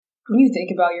when you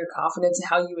think about your confidence and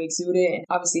how you exude it and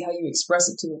obviously how you express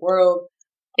it to the world,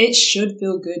 it should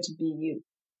feel good to be you.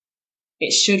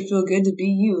 It should feel good to be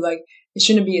you. Like, it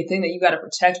shouldn't be a thing that you got to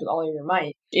protect with all of your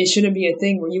might. It shouldn't be a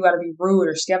thing where you got to be rude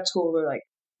or skeptical or like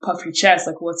puff your chest,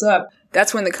 like, what's up?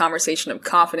 That's when the conversation of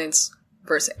confidence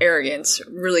versus arrogance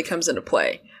really comes into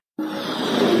play.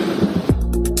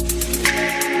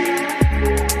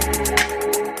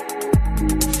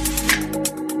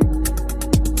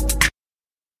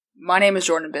 My name is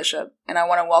Jordan Bishop, and I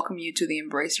want to welcome you to the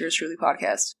Embrace Yours Truly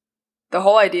podcast. The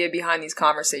whole idea behind these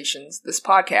conversations, this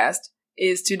podcast,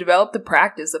 is to develop the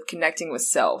practice of connecting with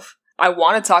self. I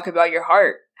want to talk about your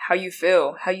heart, how you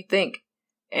feel, how you think,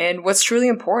 and what's truly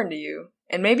important to you.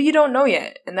 And maybe you don't know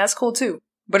yet, and that's cool too.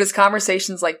 But it's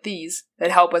conversations like these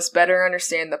that help us better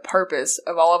understand the purpose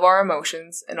of all of our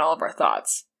emotions and all of our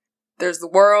thoughts. There's the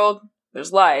world,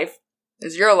 there's life,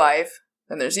 there's your life,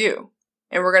 then there's you.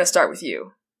 And we're going to start with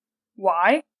you.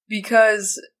 Why?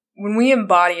 Because when we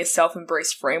embody a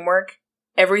self-embrace framework,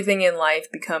 everything in life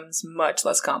becomes much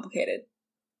less complicated.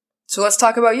 So let's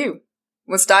talk about you.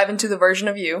 Let's dive into the version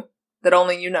of you that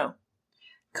only you know.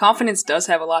 Confidence does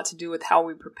have a lot to do with how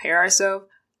we prepare ourselves.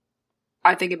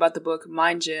 I think about the book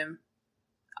Mind Gym.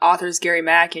 Authors Gary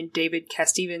Mack and David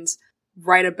Castevens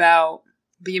write about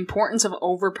the importance of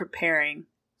over-preparing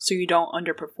so you don't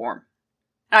underperform.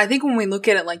 And I think when we look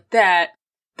at it like that,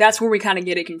 that's where we kind of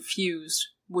get it confused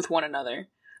with one another.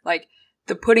 Like,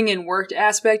 the putting in work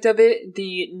aspect of it,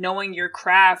 the knowing your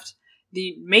craft,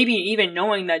 the maybe even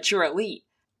knowing that you're elite.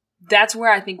 That's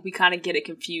where I think we kind of get it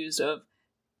confused of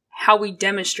how we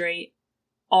demonstrate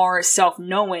our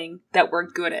self-knowing that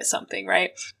we're good at something,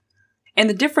 right? And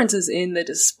the difference is in the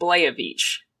display of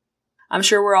each. I'm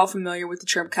sure we're all familiar with the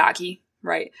term cocky,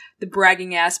 right? The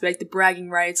bragging aspect, the bragging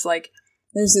rights, like,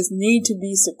 there's this need to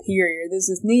be superior. There's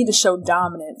this need to show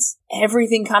dominance.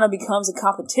 Everything kind of becomes a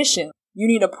competition. You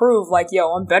need to prove, like,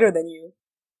 yo, I'm better than you.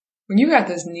 When you got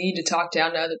this need to talk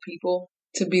down to other people,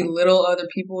 to belittle other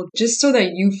people, just so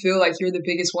that you feel like you're the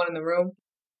biggest one in the room,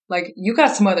 like, you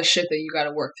got some other shit that you got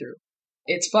to work through.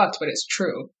 It's fucked, but it's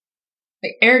true.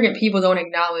 Like, arrogant people don't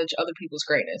acknowledge other people's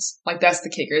greatness. Like, that's the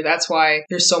kicker. That's why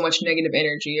there's so much negative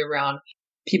energy around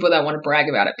people that want to brag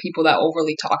about it, people that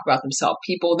overly talk about themselves,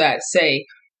 people that say,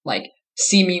 like,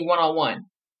 see me one-on-one.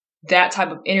 That type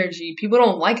of energy, people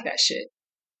don't like that shit.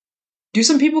 Do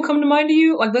some people come to mind to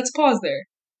you? Like, let's pause there.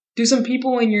 Do some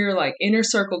people in your, like, inner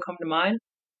circle come to mind?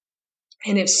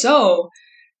 And if so,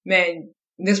 man,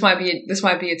 this might be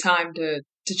a time to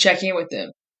check in with them.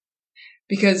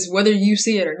 Because whether you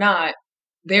see it or not,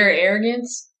 their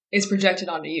arrogance is projected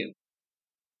onto you.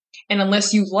 And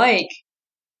unless you like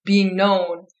being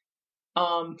known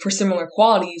for similar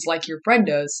qualities like your friend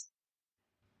does,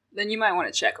 then you might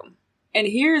want to check them. And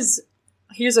here's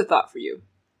a thought for you.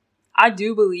 I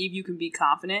do believe you can be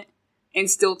confident and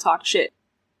still talk shit.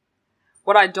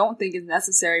 What I don't think is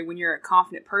necessary when you're a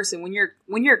confident person, when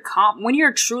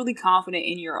you're truly confident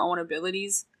in your own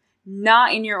abilities,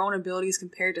 not in your own abilities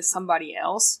compared to somebody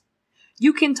else,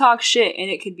 you can talk shit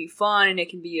and it can be fun and it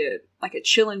can be a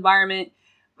chill environment,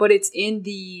 but it's in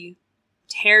the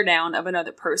tear down of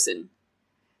another person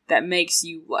that makes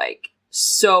you, like,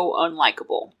 so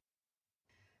unlikable.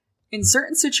 In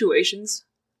certain situations,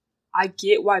 I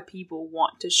get why people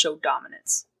want to show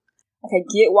dominance. Like,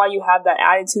 I get why you have that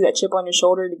attitude, that chip on your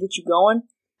shoulder to get you going.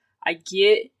 I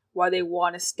get why they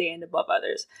want to stand above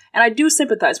others. And I do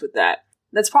sympathize with that.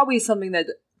 That's probably something that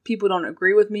people don't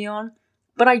agree with me on,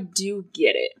 but I do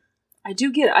get it. I do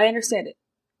get it. I understand it.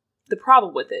 The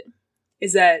problem with it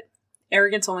is that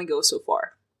arrogance only goes so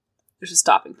far. There's a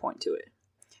stopping point to it.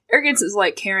 Arrogance is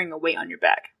like carrying a weight on your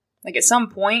back. Like, at some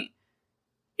point,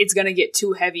 it's going to get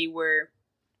too heavy where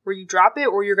you drop it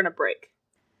or you're going to break.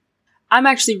 I'm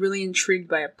actually really intrigued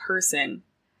by a person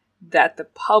that the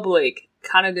public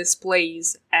kind of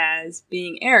displays as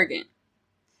being arrogant.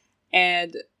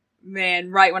 And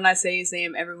man, right when I say his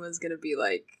name, everyone's going to be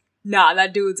like, nah,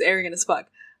 that dude's arrogant as fuck.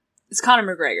 It's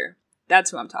Conor McGregor.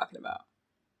 That's who I'm talking about.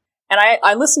 And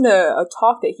I listened to a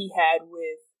talk that he had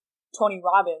with Tony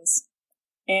Robbins,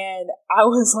 and I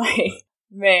was like,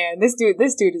 man, this dude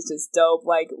is just dope.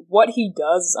 Like, what he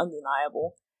does is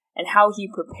undeniable, and how he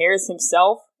prepares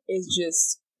himself is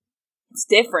just, it's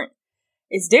different.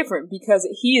 It's different because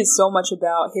he is so much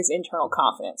about his internal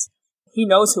confidence. He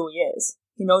knows who he is.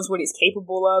 He knows what he's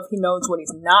capable of. He knows what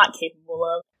he's not capable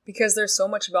of. Because there's so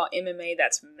much about MMA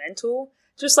that's mental,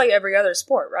 just like every other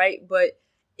sport, right? But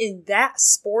in that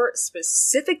sport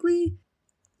specifically,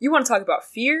 you want to talk about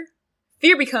fear?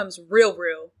 Fear becomes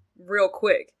real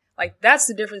quick. Like, that's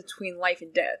the difference between life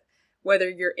and death. Whether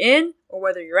you're in or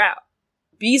whether you're out.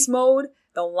 Beast mode,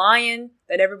 the lion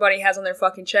that everybody has on their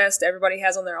fucking chest, everybody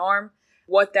has on their arm,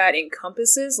 what that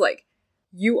encompasses, like,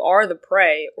 you are the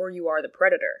prey or you are the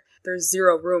predator. There's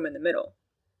zero room in the middle.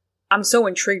 I'm so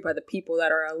intrigued by the people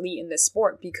that are elite in this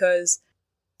sport because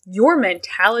your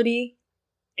mentality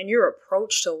and your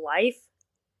approach to life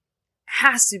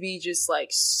has to be just like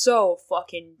so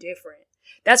fucking different.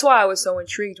 That's why I was so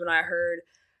intrigued when I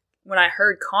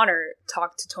heard Connor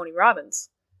talk to Tony Robbins.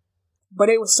 But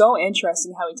it was so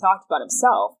interesting how he talked about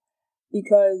himself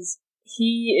because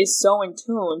he is so in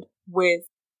tune with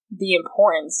the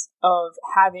importance of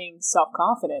having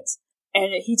self-confidence.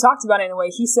 And he talked about it in a way,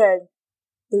 he said,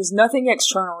 there's nothing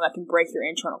external that can break your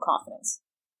internal confidence.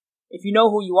 If you know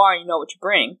who you are and you know what you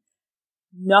bring,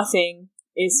 nothing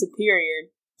is superior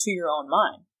to your own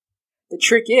mind. The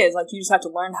trick is, like, you just have to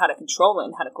learn how to control it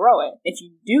and how to grow it. If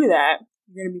you do that,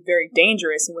 you're going to be very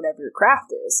dangerous in whatever your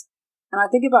craft is. And I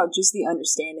think about just the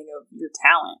understanding of your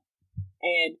talent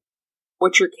and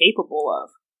what you're capable of.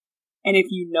 And if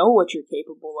you know what you're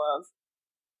capable of,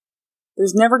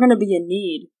 there's never going to be a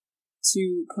need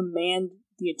to command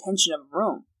the attention of a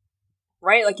room,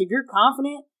 right? Like, if you're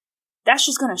confident, that's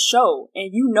just going to show.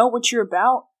 And you know what you're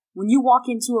about. When you walk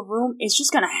into a room, it's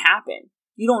just going to happen.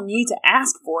 You don't need to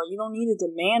ask for it. You don't need to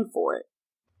demand for it.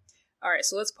 All right,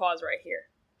 so let's pause right here.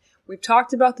 We've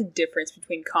talked about the difference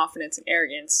between confidence and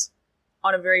arrogance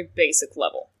on a very basic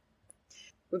level.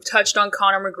 We've touched on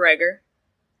Conor McGregor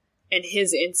and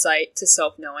his insight to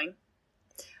self-knowing.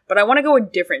 But I want to go a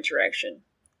different direction.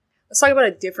 Let's talk about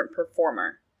a different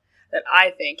performer that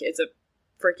I think is a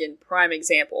freaking prime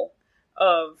example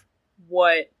of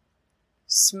what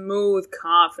smooth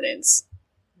confidence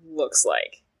looks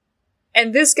like.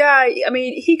 And this guy, I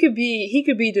mean, he could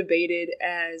be debated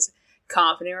as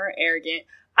confident or arrogant.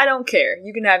 I don't care.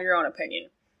 You can have your own opinion.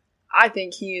 I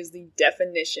think he is the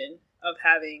definition of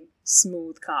having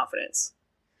smooth confidence.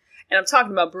 And I'm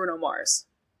talking about Bruno Mars.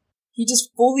 He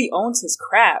just fully owns his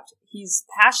craft. He's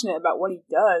passionate about what he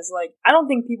does. Like, I don't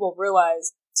think people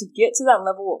realize to get to that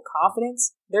level of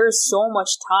confidence, there is so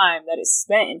much time that is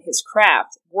spent in his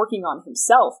craft, working on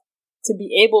himself to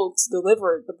be able to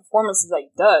deliver the performances that he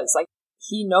does. Like,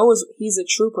 he knows he's a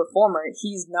true performer.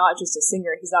 He's not just a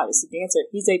singer. He's not just a dancer.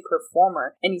 He's a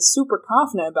performer. And he's super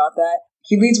confident about that.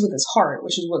 He leads with his heart,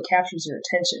 which is what captures your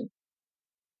attention.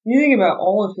 When you think about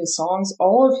all of his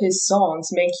songs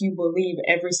make you believe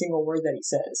every single word that he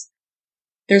says.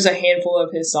 There's a handful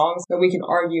of his songs that we can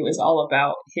argue is all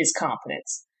about his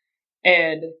confidence.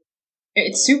 And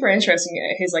it's super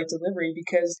interesting his delivery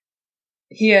because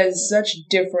he has such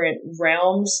different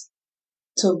realms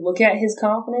to look at his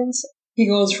confidence. He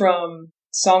goes from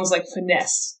songs like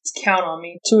Finesse, Count on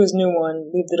Me, to his new one,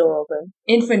 Leave the Door Open.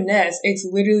 In Finesse, it's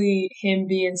literally him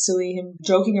being silly, him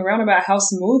joking around about how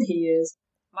smooth he is.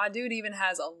 My dude even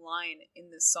has a line in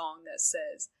this song that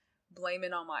says, blame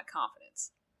it on my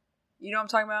confidence. You know what I'm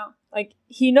talking about? Like,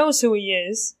 he knows who he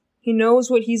is, he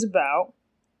knows what he's about,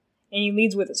 and he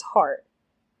leads with his heart.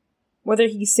 Whether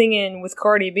he's singing with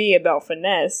Cardi B about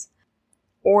finesse,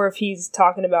 or if he's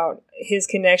talking about his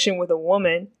connection with a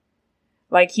woman,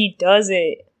 like, he does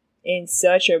it in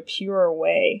such a pure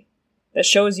way that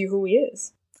shows you who he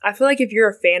is. I feel like if you're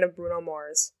a fan of Bruno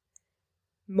Mars,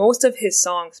 most of his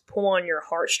songs pull on your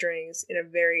heartstrings in a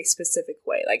very specific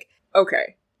way. Like,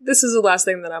 okay, this is the last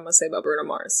thing that I'm going to say about Bruno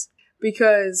Mars.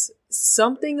 Because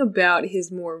something about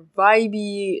his more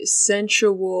vibey,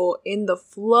 sensual, in the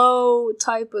flow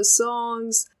type of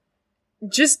songs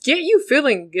just get you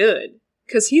feeling good.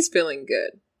 Because he's feeling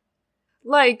good.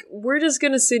 Like, we're just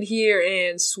going to sit here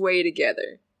and sway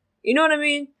together. You know what I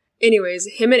mean? Anyways,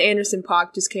 him and Anderson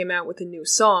 .Paak just came out with a new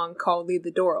song called Leave the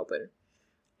Door Open.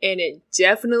 And it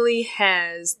definitely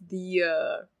has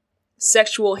the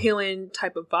sexual healing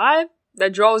type of vibe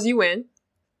that draws you in.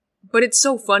 But it's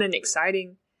so fun and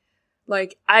exciting.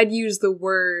 Like, I'd use the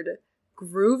word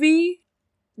groovy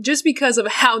just because of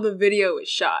how the video is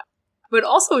shot. But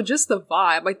also just the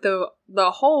vibe. Like, the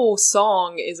whole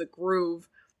song is a groove.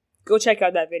 Go check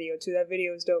out that video too. That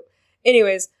video is dope.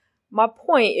 Anyways, my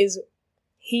point is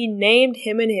he named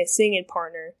him and his singing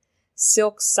partner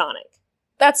Silk Sonic.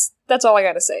 That's all I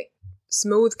gotta say.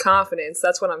 Smooth confidence,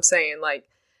 that's what I'm saying. Like,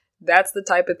 that's the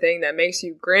type of thing that makes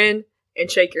you grin and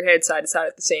shake your head side to side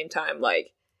at the same time.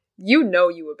 Like, you know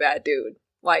you a bad dude.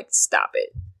 Like, stop it.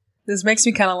 This makes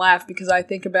me kind of laugh because I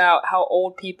think about how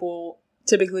old people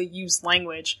typically use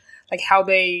language. Like, how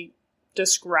they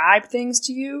describe things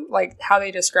to you. Like, how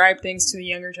they describe things to the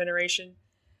younger generation.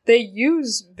 They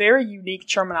use very unique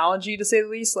terminology, to say the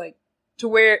least. Like, to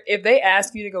where if they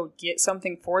ask you to go get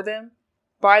something for them,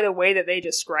 by the way that they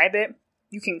describe it,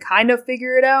 you can kind of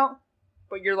figure it out.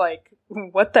 But you're like,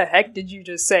 what the heck did you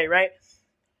just say, right?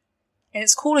 And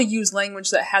it's cool to use language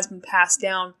that has been passed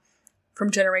down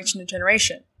from generation to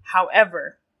generation.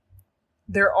 However,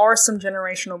 there are some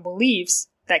generational beliefs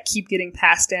that keep getting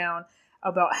passed down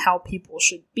about how people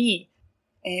should be.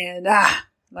 And,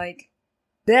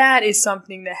 that is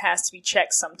something that has to be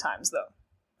checked sometimes, though.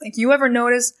 Like, you ever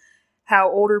notice how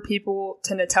older people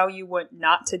tend to tell you what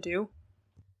not to do?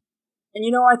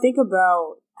 And I think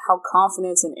about how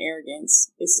confidence and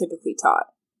arrogance is typically taught.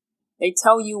 They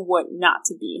tell you what not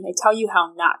to be. They tell you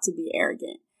how not to be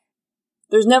arrogant.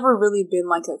 There's never really been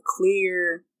like a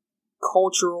clear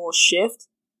cultural shift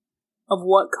of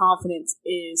what confidence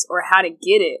is or how to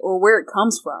get it or where it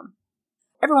comes from.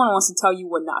 Everyone wants to tell you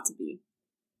what not to be.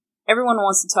 Everyone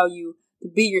wants to tell you to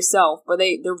be yourself, but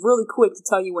they're really quick to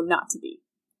tell you what not to be.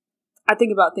 I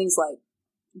think about things like,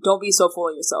 don't be so full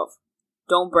of yourself.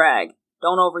 Don't brag.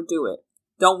 Don't overdo it.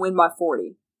 Don't win by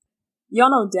 40. Y'all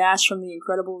know Dash from The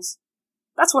Incredibles?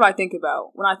 That's what I think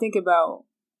about when I think about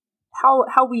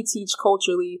how we teach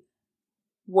culturally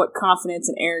what confidence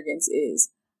and arrogance is.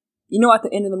 At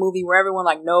the end of the movie where everyone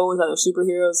knows that they're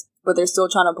superheroes, but they're still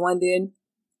trying to blend in,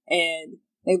 and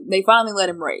they finally let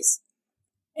him race.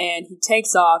 And he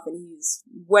takes off and he's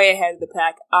way ahead of the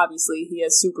pack. Obviously, he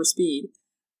has super speed.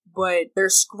 But they're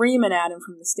screaming at him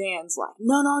from the stands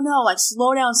no,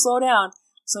 slow down, slow down.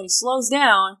 So he slows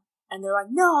down and they're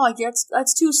no,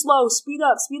 that's too slow. Speed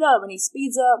up. And he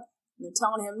speeds up and they're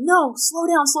telling him, no, slow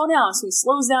down. So he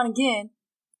slows down again.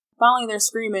 Finally, they're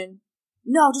screaming,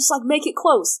 no, just make it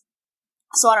close.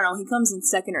 So I don't know, he comes in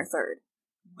second or third.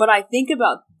 But I think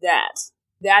about that.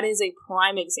 That is a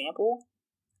prime example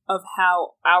of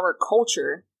how our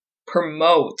culture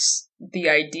promotes the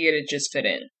idea to just fit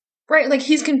in. Right?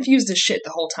 He's confused as shit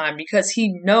the whole time because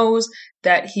he knows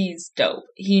that he's dope.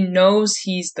 He knows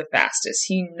he's the fastest.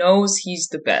 He knows he's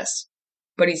the best.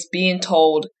 But he's being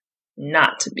told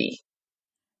not to be.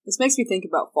 This makes me think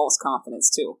about false confidence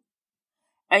too.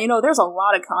 And there's a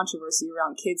lot of controversy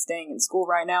around kids staying in school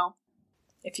right now.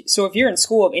 If you're in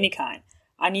school of any kind,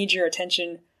 I need your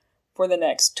attention for the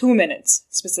next 2 minutes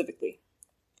specifically.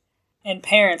 And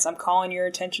parents, I'm calling your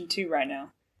attention too right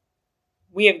now.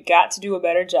 We have got to do a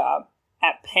better job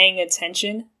at paying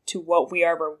attention to what we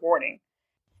are rewarding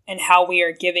and how we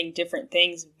are giving different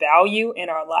things value in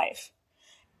our life.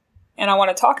 And I want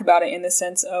to talk about it in the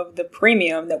sense of the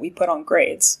premium that we put on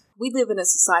grades. We live in a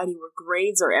society where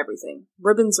grades are everything.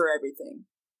 Ribbons are everything.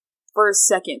 First,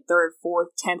 second, third, fourth,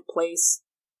 10th place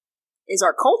is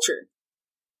our culture.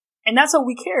 And that's what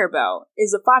we care about,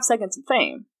 is the 5 seconds of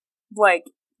fame.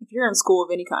 If you're in school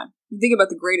of any kind, you think about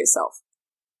the grade itself.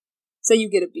 Say you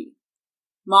get a B.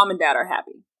 Mom and dad are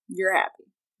happy. You're happy.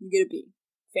 You get a B.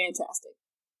 Fantastic.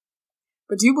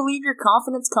 But do you believe your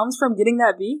confidence comes from getting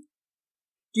that B?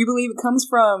 Do you believe it comes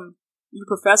from your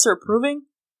professor approving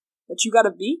that you got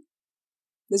a B?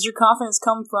 Does your confidence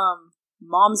come from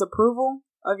mom's approval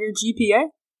of your GPA?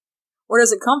 Or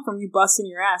does it come from you busting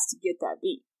your ass to get that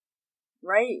B?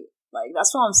 Right?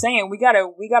 That's what I'm saying. We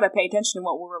gotta pay attention to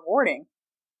what we're rewarding.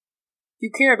 If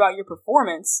you care about your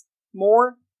performance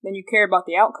more than you care about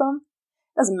the outcome,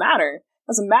 it doesn't matter. It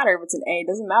doesn't matter if it's an A. It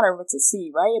doesn't matter if it's a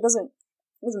C, right? It doesn't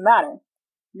matter.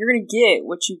 You're going to get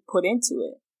what you put into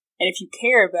it. And if you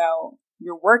care about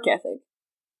your work ethic,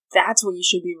 that's what you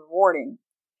should be rewarding.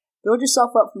 Build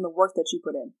yourself up from the work that you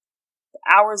put in, the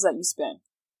hours that you spend,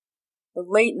 the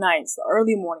late nights, the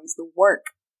early mornings, the work.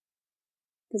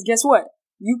 Because guess what?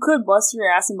 You could bust your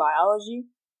ass in biology,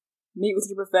 meet with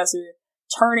your professor,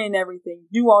 turn in everything,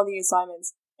 do all the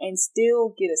assignments, and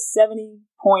still get a 70.00.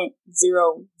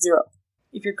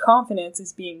 If your confidence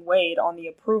is being weighed on the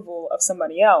approval of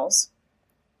somebody else,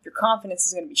 your confidence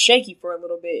is going to be shaky for a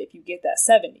little bit if you get that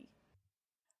 70.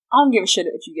 I don't give a shit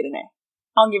if you get an A.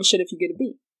 I don't give a shit if you get a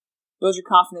B. Build your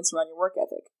confidence around your work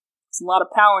ethic. There's a lot of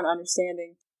power in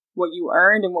understanding what you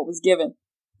earned and what was given.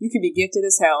 You could be gifted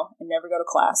as hell and never go to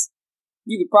class.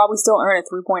 You could probably still earn a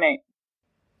 3.8.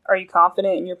 Are you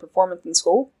confident in your performance in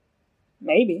school?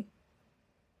 Maybe.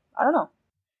 I don't know.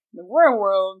 In the real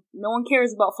world, no one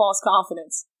cares about false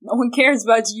confidence. No one cares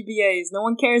about GPAs. No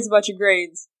one cares about your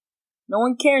grades. No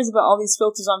one cares about all these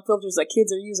filters on filters that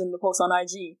kids are using to post on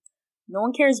IG. No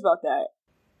one cares about that.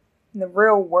 In the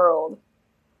real world,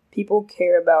 people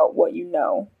care about what you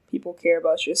know. People care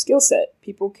about your skill set.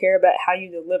 People care about how you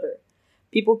deliver.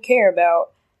 People care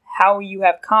about how you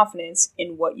have confidence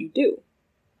in what you do.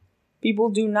 People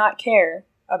do not care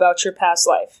about your past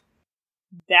life.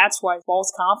 That's why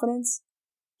false confidence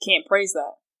can't praise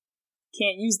that.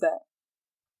 Can't use that.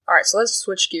 Alright, so let's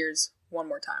switch gears one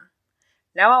more time.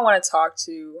 Now I want to talk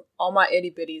to all my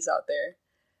itty bitties out there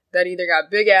that either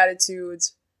got big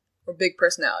attitudes or big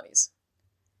personalities.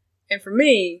 And for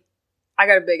me, I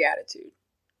got a big attitude,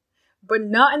 but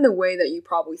not in the way that you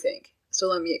probably think. So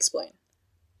let me explain.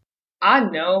 I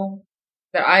know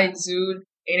that I exude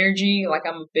energy like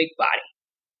I'm a big body.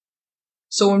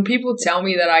 So when people tell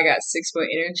me that I got 6 foot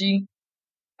energy,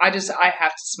 I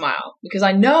have to smile because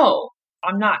I know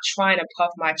I'm not trying to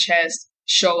puff my chest,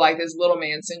 show like this little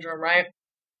man syndrome, right?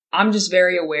 I'm just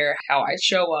very aware how I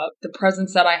show up, the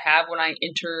presence that I have when I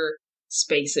enter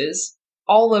spaces.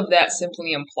 All of that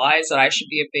simply implies that I should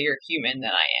be a bigger human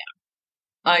than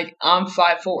I am. Like, I'm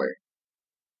 5'4",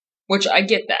 which I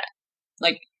get that.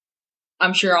 Like,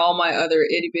 I'm sure all my other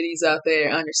itty bitties out there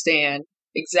understand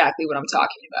exactly what I'm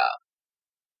talking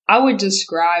about. I would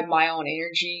describe my own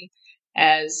energy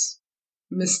as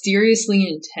mysteriously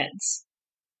intense.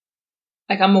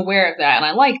 Like, I'm aware of that and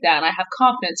I like that and I have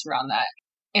confidence around that.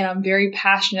 And I'm very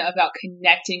passionate about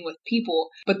connecting with people.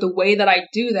 But the way that I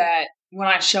do that, when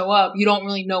I show up, you don't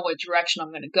really know what direction I'm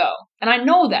going to go. And I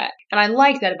know that. And I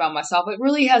like that about myself. It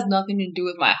really has nothing to do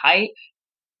with my height.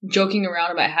 Joking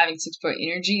around about having 6 foot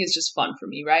energy is just fun for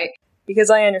me, right? Because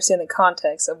I understand the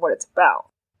context of what it's about.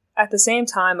 At the same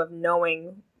time of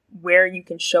knowing where you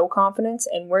can show confidence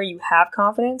and where you have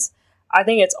confidence, I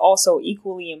think it's also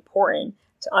equally important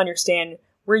to understand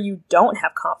where you don't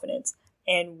have confidence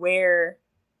and where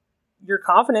your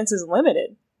confidence is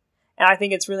limited. And I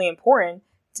think it's really important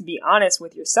to be honest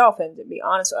with yourself and to be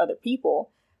honest with other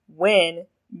people when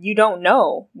you don't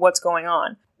know what's going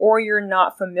on or you're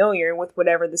not familiar with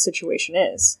whatever the situation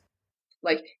is.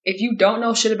 Like, if you don't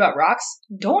know shit about rocks,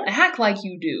 don't act like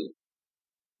you do.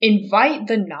 Invite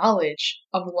the knowledge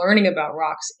of learning about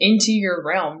rocks into your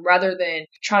realm rather than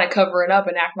trying to cover it up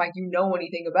and act like you know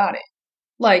anything about it.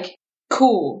 Like,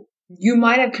 cool. You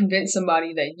might have convinced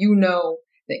somebody that you know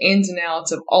the ins and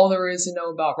outs of all there is to know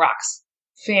about rocks.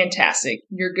 Fantastic.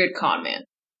 You're a good con man.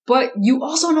 But you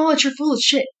also know that you're full of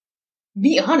shit.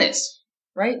 Be honest,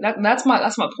 right? That's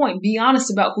my point. Be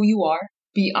honest about who you are.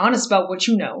 Be honest about what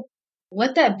you know.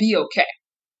 Let that be okay.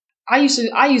 I used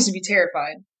to be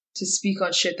terrified to speak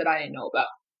on shit that I didn't know about.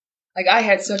 Like, I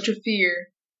had such a fear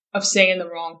of saying the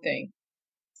wrong thing.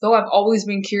 Though I've always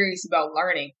been curious about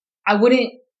learning, I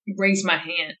wouldn't raise my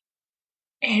hand.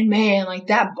 And man, like,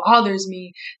 that bothers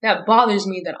me. That bothers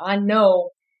me that I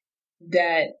know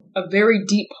that a very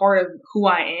deep part of who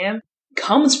I am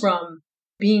comes from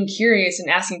being curious and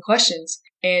asking questions.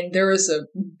 And there was a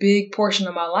big portion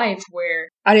of my life where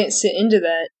I didn't sit into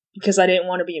that because I didn't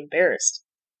want to be embarrassed.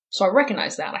 So I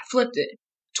recognized that. I flipped it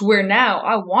to where now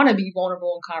I want to be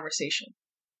vulnerable in conversation.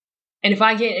 And if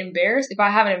I get embarrassed, if I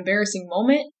have an embarrassing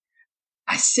moment,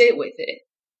 I sit with it.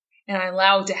 And I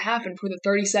allow it to happen for the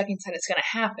 30 seconds that it's going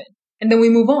to happen. And then we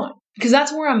move on. Because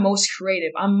that's where I'm most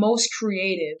creative. I'm most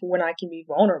creative when I can be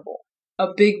vulnerable. A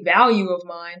big value of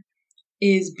mine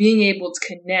is being able to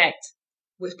connect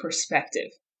with perspective.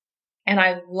 And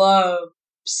I love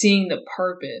seeing the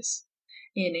purpose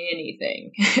in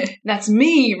anything. That's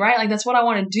me, right? Like, that's what I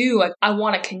want to do. Like, I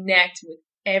want to connect with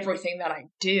everything that I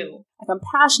do. Like, I'm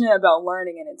passionate about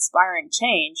learning and inspiring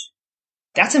change.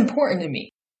 That's important to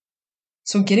me.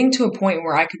 So getting to a point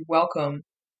where I could welcome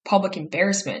public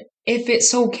embarrassment, if it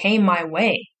so came my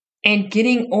way, and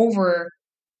getting over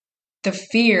the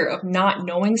fear of not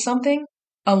knowing something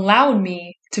allowed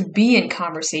me to be in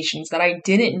conversations that I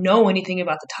didn't know anything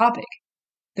about the topic.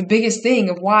 The biggest thing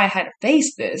of why I had to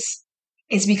face this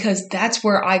is because that's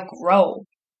where I grow.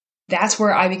 That's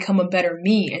where I become a better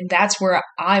me, and that's where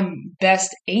I'm best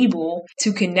able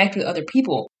to connect with other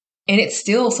people. And it's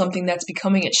still something that's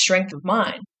becoming a strength of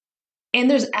mine. And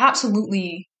there's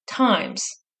absolutely times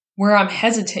where I'm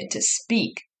hesitant to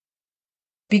speak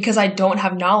because I don't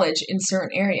have knowledge in certain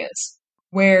areas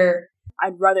where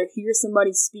I'd rather hear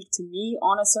somebody speak to me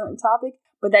on a certain topic,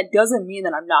 but that doesn't mean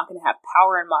that I'm not going to have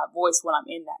power in my voice when I'm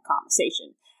in that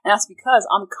conversation. And that's because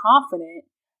I'm confident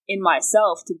in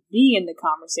myself to be in the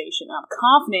conversation. I'm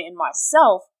confident in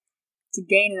myself to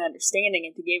gain an understanding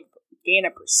and to gain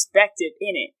a perspective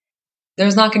in it.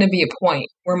 There's not going to be a point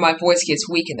where my voice gets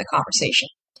weak in the conversation.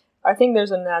 I think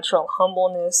there's a natural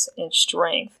humbleness and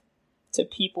strength to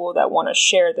people that want to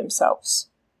share themselves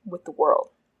with the world.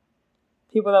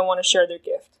 People that want to share their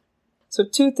gift. So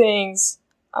 2 things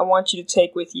I want you to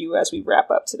take with you as we wrap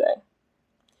up today.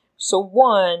 So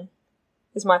 1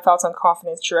 is my thoughts on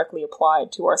confidence directly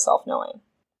applied to our self-knowing.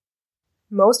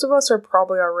 Most of us are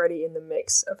probably already in the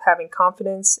mix of having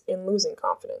confidence and losing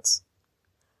confidence.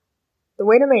 The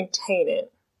way to maintain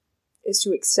it is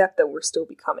to accept that we're still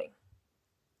becoming.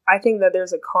 I think that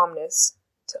there's a calmness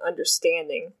to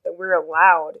understanding that we're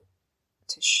allowed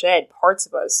to shed parts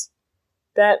of us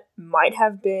that might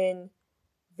have been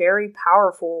very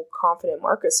powerful, confident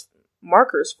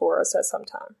markers for us at some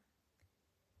time.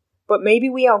 But maybe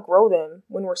we outgrow them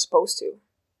when we're supposed to.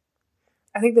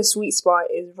 I think the sweet spot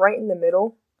is right in the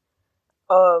middle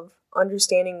of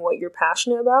understanding what you're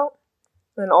passionate about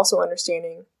and also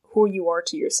understanding who you are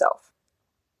to yourself.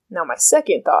 Now, my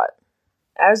second thought,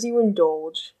 as you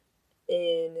indulge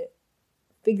in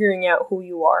figuring out who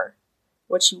you are,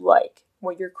 what you like,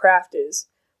 what your craft is,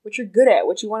 what you're good at,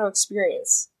 what you want to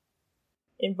experience,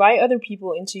 invite other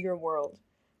people into your world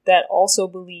that also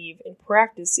believe in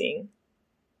practicing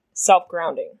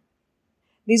self-grounding.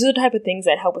 These are the type of things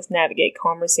that help us navigate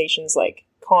conversations like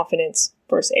confidence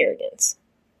versus arrogance.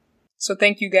 So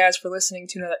thank you guys for listening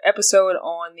to another episode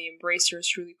on the Embrace Yours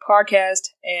Truly podcast.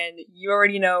 And you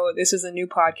already know this is a new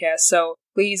podcast, so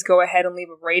please go ahead and leave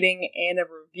a rating and a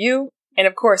review. And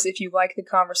of course, if you like the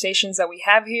conversations that we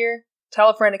have here, tell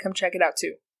a friend to come check it out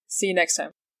too. See you next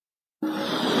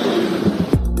time.